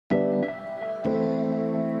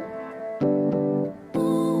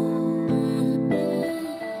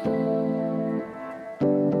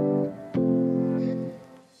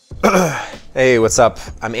Hey, what's up?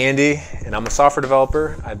 I'm Andy, and I'm a software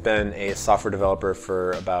developer. I've been a software developer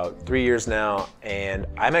for about 3 years now, and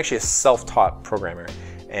I'm actually a self-taught programmer.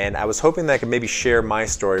 And I was hoping that I could maybe share my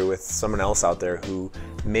story with someone else out there who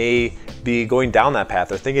may be going down that path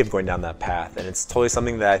or thinking of going down that path. And it's totally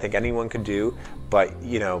something that I think anyone could do, but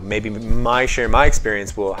maybe sharing my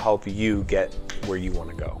experience will help you get where you want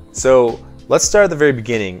to go. So let's start at the very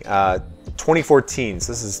beginning. 2014,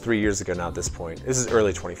 so this is 3 years ago now at this point. This is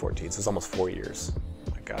early 2014, so it's almost 4 years.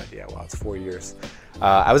 Oh my God, yeah, wow, it's 4 years.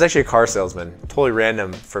 I was actually a car salesman, totally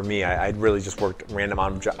random for me. I'd really just worked random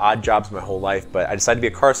odd jobs my whole life, but I decided to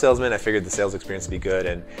be a car salesman. I figured the sales experience would be good,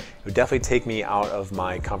 and it would definitely take me out of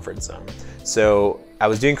my comfort zone. So I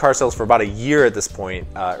was doing car sales for about a year at this point,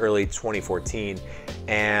 early 2014,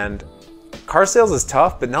 and car sales is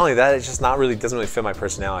tough, but not only that, it just doesn't really fit my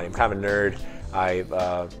personality. I'm kind of a nerd.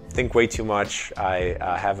 I think way too much. I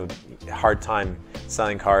have a hard time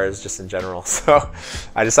selling cars just in general. So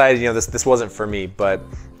I decided, this wasn't for me, but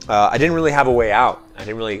I didn't really have a way out.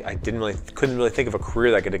 Couldn't really think of a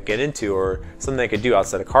career that I could get into or something I could do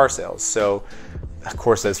outside of car sales. So of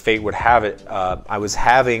course, as fate would have it, I was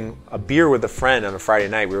having a beer with a friend on a Friday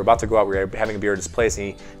night. We were about to go out, we were having a beer at his place, and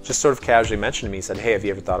he just sort of casually mentioned to me, he said, "Hey, have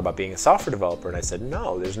you ever thought about being a software developer?" And I said,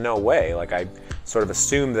 "No, there's no way." Like, I sort of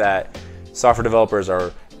assumed that software developers are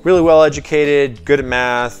really well educated, good at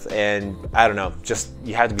math, and I don't know, just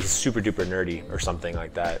you had to be super duper nerdy or something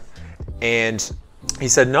like that. And he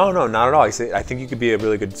said, no, not at all. He said, "I think you could be a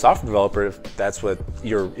really good software developer if that's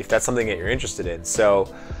something that you're interested in." So,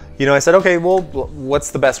 I said, okay, well,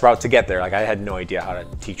 what's the best route to get there? Like, I had no idea how to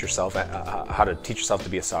teach yourself to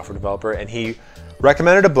be a software developer. And he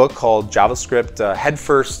recommended a book called Javascript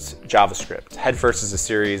Headfirst. Javascript Headfirst is a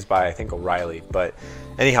series by, I think, O'Reilly, but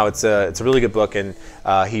anyhow, it's a really good book, and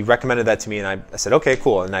he recommended that to me, and I said, okay,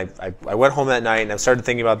 cool. And I went home that night, and I started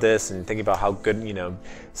thinking about this and thinking about how good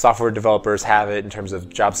software developers have it in terms of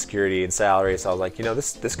job security and salary. So I was like,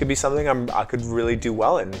 this could be something I could really do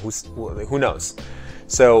well in. Who knows?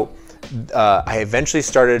 So I eventually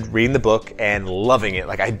started reading the book and loving it.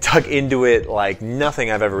 Like, I dug into it like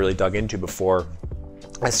nothing I've ever really dug into before.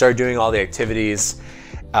 I started doing all the activities.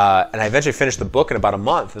 And I eventually finished the book in about a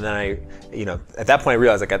month, and then at that point I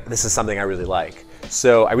realized, like, this is something I really like.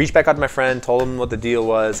 So I reached back out to my friend, told him what the deal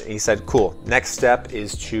was, and he said, cool, next step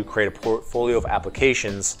is to create a portfolio of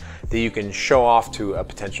applications that you can show off to a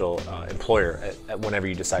potential employer whenever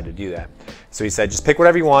you decide to do that. So he said, just pick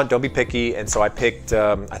whatever you want, don't be picky. And so I picked,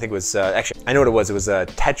 I think it was, actually, I know what it was a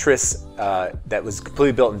Tetris that was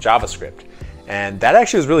completely built in JavaScript. And that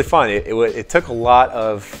actually was really fun. It took a lot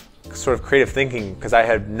of sort of creative thinking, because I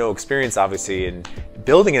had no experience obviously in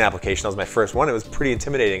building an application. That was my first one. It was pretty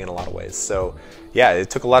intimidating in a lot of ways. So yeah, it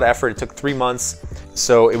took a lot of effort. It took 3 months.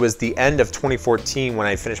 So it was the end of 2014 when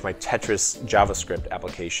I finished my Tetris JavaScript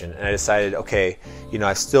application, and I decided, okay,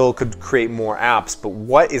 I still could create more apps, but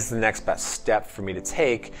what is the next best step for me to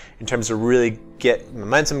take in terms of really get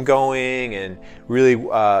momentum going and really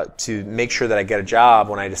to make sure that I get a job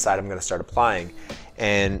when I decide I'm going to start applying.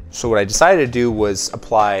 And so what I decided to do was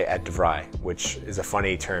apply at DeVry, which is a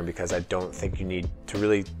funny term because I don't think you need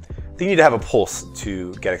to have a pulse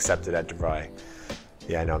to get accepted at DeVry.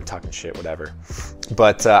 Yeah, I know I'm talking shit, whatever.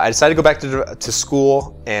 But I decided to go back to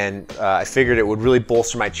school, and I figured it would really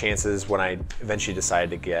bolster my chances when I eventually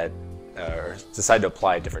decided to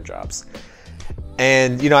apply at different jobs.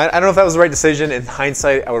 And I don't know if that was the right decision. In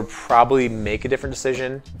hindsight, I would probably make a different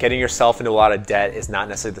decision. Getting yourself into a lot of debt is not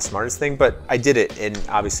necessarily the smartest thing, but I did it, and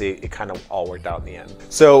obviously it kind of all worked out in the end.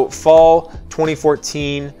 So fall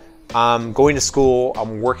 2014, I'm going to school.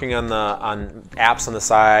 I'm working on apps on the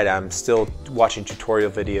side. I'm still watching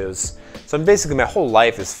tutorial videos. So basically my whole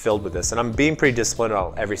life is filled with this, and I'm being pretty disciplined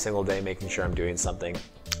about every single day, making sure I'm doing something.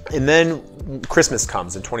 And then Christmas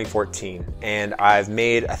comes in 2014, and I've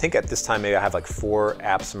made, I think at this time, maybe I have like 4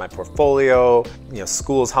 apps in my portfolio.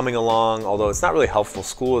 School is humming along, although it's not really helpful.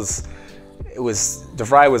 DeVry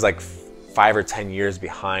was like 5 or 10 years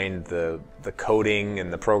behind the coding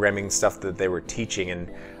and the programming stuff that they were teaching.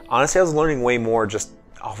 And honestly, I was learning way more just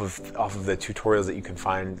off of the tutorials that you can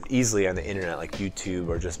find easily on the internet, like YouTube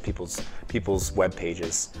or just people's web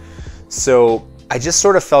pages. So I just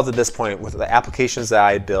sort of felt at this point, with the applications that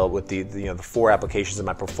I had built, with the 4 applications in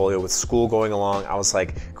my portfolio, with school going along, I was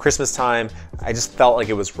like, Christmas time, I just felt like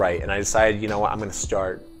it was right, and I decided, I'm going to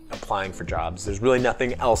start applying for jobs. There's really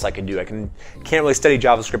nothing else I can do. I can't really study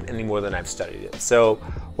JavaScript any more than I've studied it. So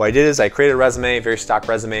what I did is I created a resume, a very stock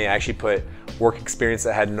resume. I actually put work experience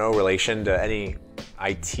that had no relation to any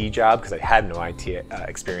IT job, because I had no IT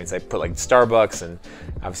experience. I put like Starbucks and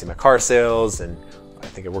obviously my car sales, and I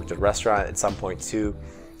think I worked at a restaurant at some point too.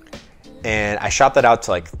 And I shot that out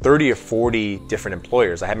to like 30 or 40 different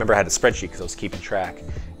employers. I remember I had a spreadsheet because I was keeping track,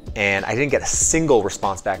 and I didn't get a single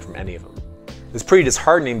response back from any of them. It was pretty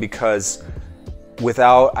disheartening because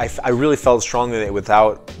I really felt strongly that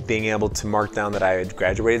without being able to mark down that I had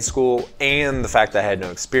graduated school and the fact that I had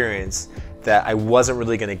no experience, that I wasn't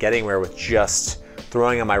really going to get anywhere with just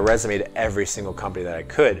throwing on my resume to every single company that I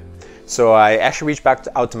could. So I actually reached back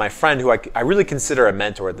out to my friend, who I really consider a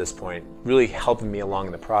mentor at this point, really helping me along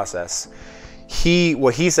in the process.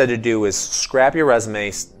 What he said to do is scrap your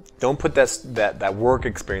resume. Don't put that work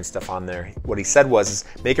experience stuff on there. What he said was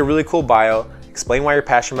make a really cool bio, explain why you're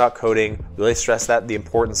passionate about coding, really stress the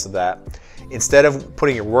importance of that. Instead of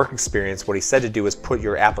putting your work experience, what he said to do is put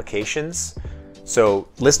your applications. So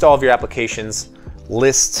list all of your applications,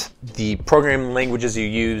 list the programming languages you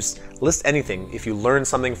used, list anything. If you learned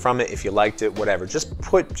something from it, if you liked it, whatever. Just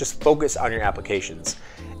focus on your applications.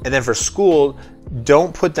 And then for school,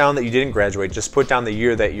 don't put down that you didn't graduate, just put down the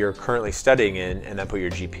year that you're currently studying in, and then put your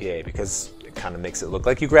GPA, because it kind of makes it look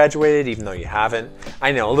like you graduated even though you haven't.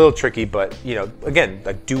 I know, a little tricky, but again,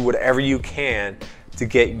 like, do whatever you can to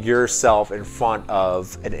get yourself in front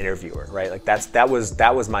of an interviewer, right? Like that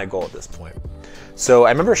was my goal at this point. So I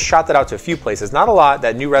remember I shot that out to a few places, not a lot.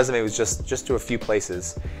 That new resume was just to a few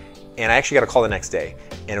places, and I actually got a call the next day,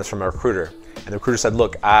 and it was from a recruiter. And the recruiter said,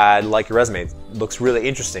 look, I like your resume. It looks really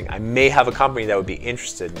interesting. I may have a company that would be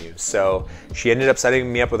interested in you. So she ended up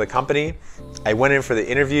setting me up with a company. I went in for the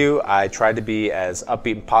interview. I tried to be as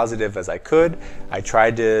upbeat and positive as I could. I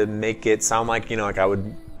tried to make it sound like, like I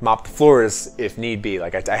would mop the floors if need be.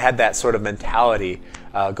 Like I had that sort of mentality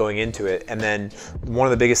going into it. And then one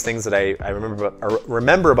of the biggest things that I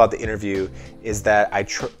remember about the interview is that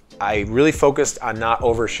I really focused on not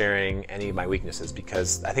oversharing any of my weaknesses,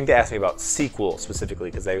 because I think they asked me about SQL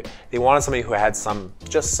specifically, because they wanted somebody who had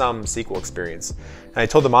just some SQL experience. And I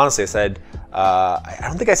told them honestly, I said, I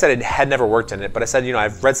don't think I said I had never worked in it, but I said,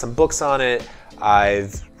 I've read some books on it. I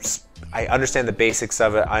understand the basics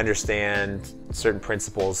of it. I understand certain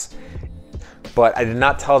principles, but I did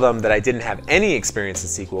not tell them that I didn't have any experience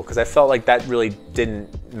in SQL, because I felt like that really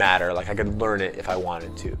didn't matter. Like I could learn it if I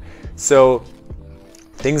wanted to. So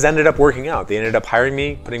things ended up working out. They ended up hiring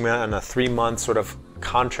me, putting me on a 3-month sort of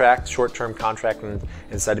contract, short-term contract, and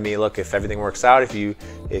said to me, look, if everything works out, if you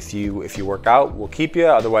work out, we'll keep you.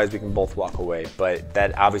 Otherwise, we can both walk away. But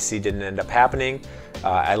that obviously didn't end up happening.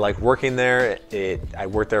 I liked working there. I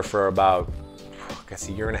worked there for about, I guess,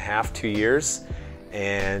 a year and a half, 2 years,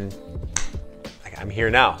 and I'm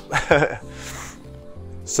here now.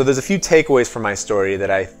 So there's a few takeaways from my story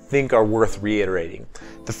that I think are worth reiterating.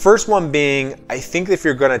 The first one being, I think if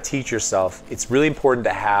you're going to teach yourself, it's really important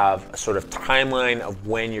to have a sort of timeline of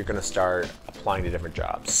when you're going to start applying to different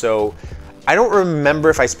jobs. So I don't remember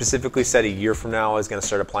if I specifically said a year from now I was going to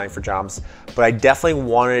start applying for jobs, but I definitely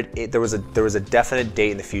wanted it. There was a definite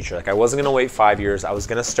date in the future. Like I wasn't going to wait 5 years. I was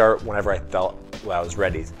going to start whenever I felt I was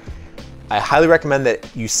ready. I highly recommend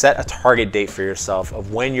that you set a target date for yourself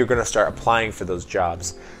of when you're going to start applying for those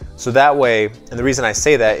jobs. So that way, and the reason I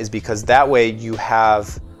say that is because that way you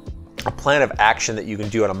have a plan of action that you can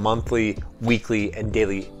do on a monthly, weekly, and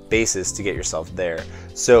daily basis to get yourself there.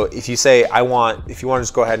 So if you say, if you want to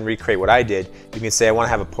just go ahead and recreate what I did, you can say I want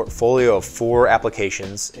to have a portfolio of 4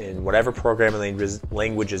 applications in whatever programming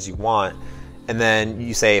languages you want. And then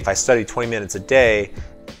you say, if I study 20 minutes a day,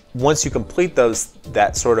 once you complete those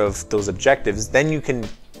objectives, then you can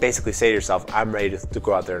basically say to yourself, I'm ready to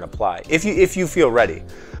go out there and apply, if you feel ready.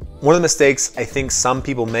 One of the mistakes I think some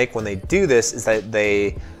people make when they do this is that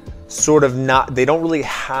they don't really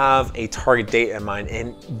have a target date in mind,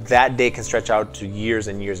 and that date can stretch out to years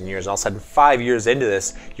and years and years. And all of a sudden, 5 years into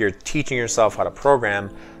this, you're teaching yourself how to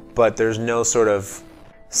program, but there's no sort of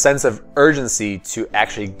sense of urgency to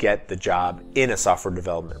actually get the job in a software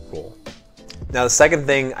development role. Now, the second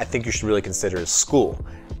thing I think you should really consider is school.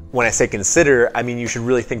 When I say consider, I mean you should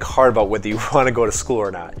really think hard about whether you want to go to school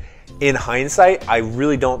or not. In hindsight, I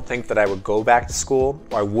really don't think that I would go back to school,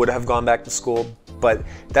 or I would have gone back to school, but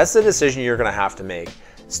that's the decision you're going to have to make.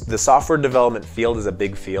 The software development field is a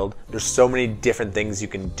big field. There's so many different things you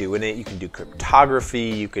can do in it. You can do cryptography,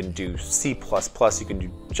 you can do C++, you can do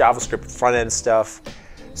JavaScript front-end stuff.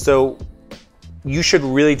 So you should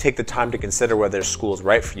really take the time to consider whether school is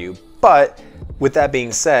right for you. But with that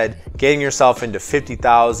being said, getting yourself into $50,000,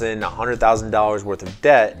 $100,000 worth of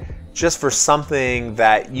debt just for something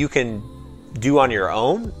that you can do on your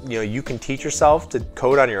own, you can teach yourself to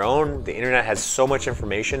code on your own. The internet has so much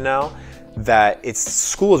information now that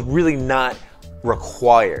school is really not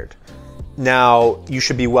required. Now, you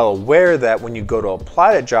should be well aware that when you go to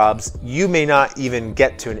apply to jobs, you may not even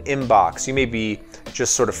get to an inbox. You may be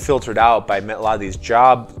just sort of filtered out by a lot of these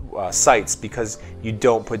job sites because you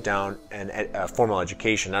don't put down a formal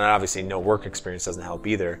education, and obviously no work experience doesn't help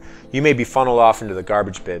either. You may be funneled off into the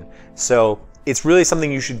garbage bin. So it's really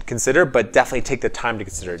something you should consider, but definitely take the time to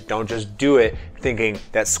consider it. Don't just do it thinking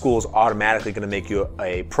that school is automatically going to make you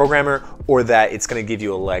a programmer or that it's going to give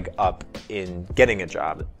you a leg up in getting a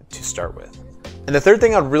job to start with. And the third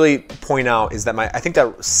thing I'd really point out is that I think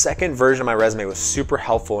that second version of my resume was super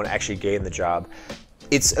helpful in actually getting the job.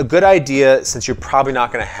 It's a good idea, since you're probably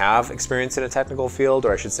not going to have experience in a technical field,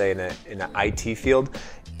 or I should say in an IT field.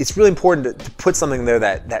 It's really important to put something there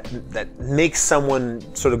that makes someone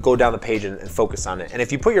sort of go down the page and focus on it. And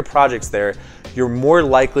if you put your projects there, you're more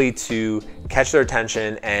likely to catch their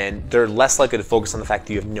attention, and they're less likely to focus on the fact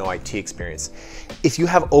that you have no IT experience. If you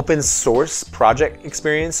have open source project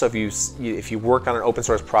experience, so if you work on an open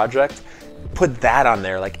source project, put that on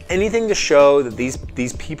there. Like anything to show that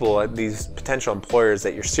these people, these potential employers,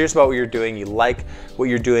 that you're serious about what you're doing, you like what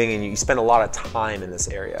you're doing, and you spend a lot of time in this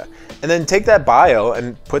area. And then take that bio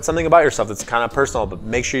and put something about yourself that's kind of personal, but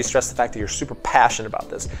make sure you stress the fact that you're super passionate about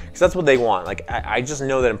this, because that's what they want. Like I just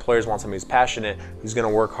know that employers want somebody who's passionate, who's going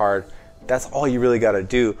to work hard. That's all you really got to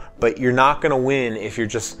do. But you're not going to win if you're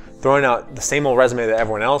just throwing out the same old resume that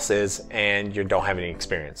everyone else is and you don't have any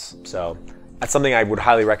experience. So that's something I would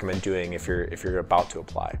highly recommend doing if you're about to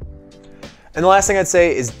apply. And the last thing I'd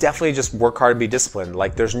say is definitely just work hard and be disciplined.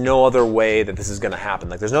 Like there's no other way that this is going to happen.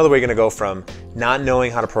 Like there's no other way you're going to go from not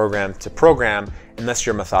knowing how to program to program unless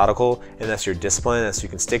you're methodical, unless you're disciplined, unless you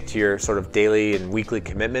can stick to your sort of daily and weekly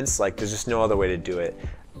commitments. Like there's just no other way to do it.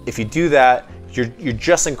 If you do that, you're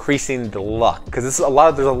just increasing the luck, because there's a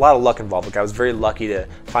lot of luck involved. Like I was very lucky to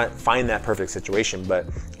find that perfect situation. But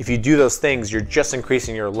if you do those things, you're just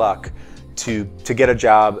increasing your luck to get a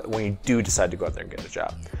job when you do decide to go out there and get a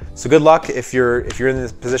job. So good luck if you're in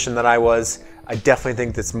this position that I was. I definitely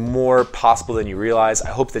think that's more possible than you realize. I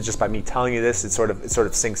hope that just by me telling you this, it sort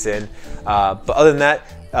of sinks in. But other than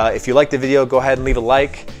that, if you liked the video, go ahead and leave a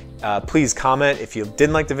like. Please comment. If you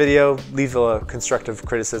didn't like the video, leave a constructive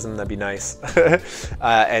criticism, that'd be nice.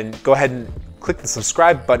 And go ahead and click the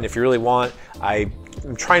subscribe button if you really want. I'm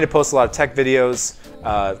trying to post a lot of tech videos,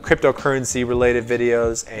 cryptocurrency related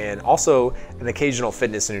videos, and also an occasional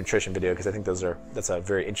fitness and nutrition video, because I think that's a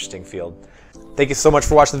very interesting field. Thank you so much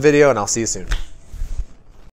for watching the video, and I'll see you soon.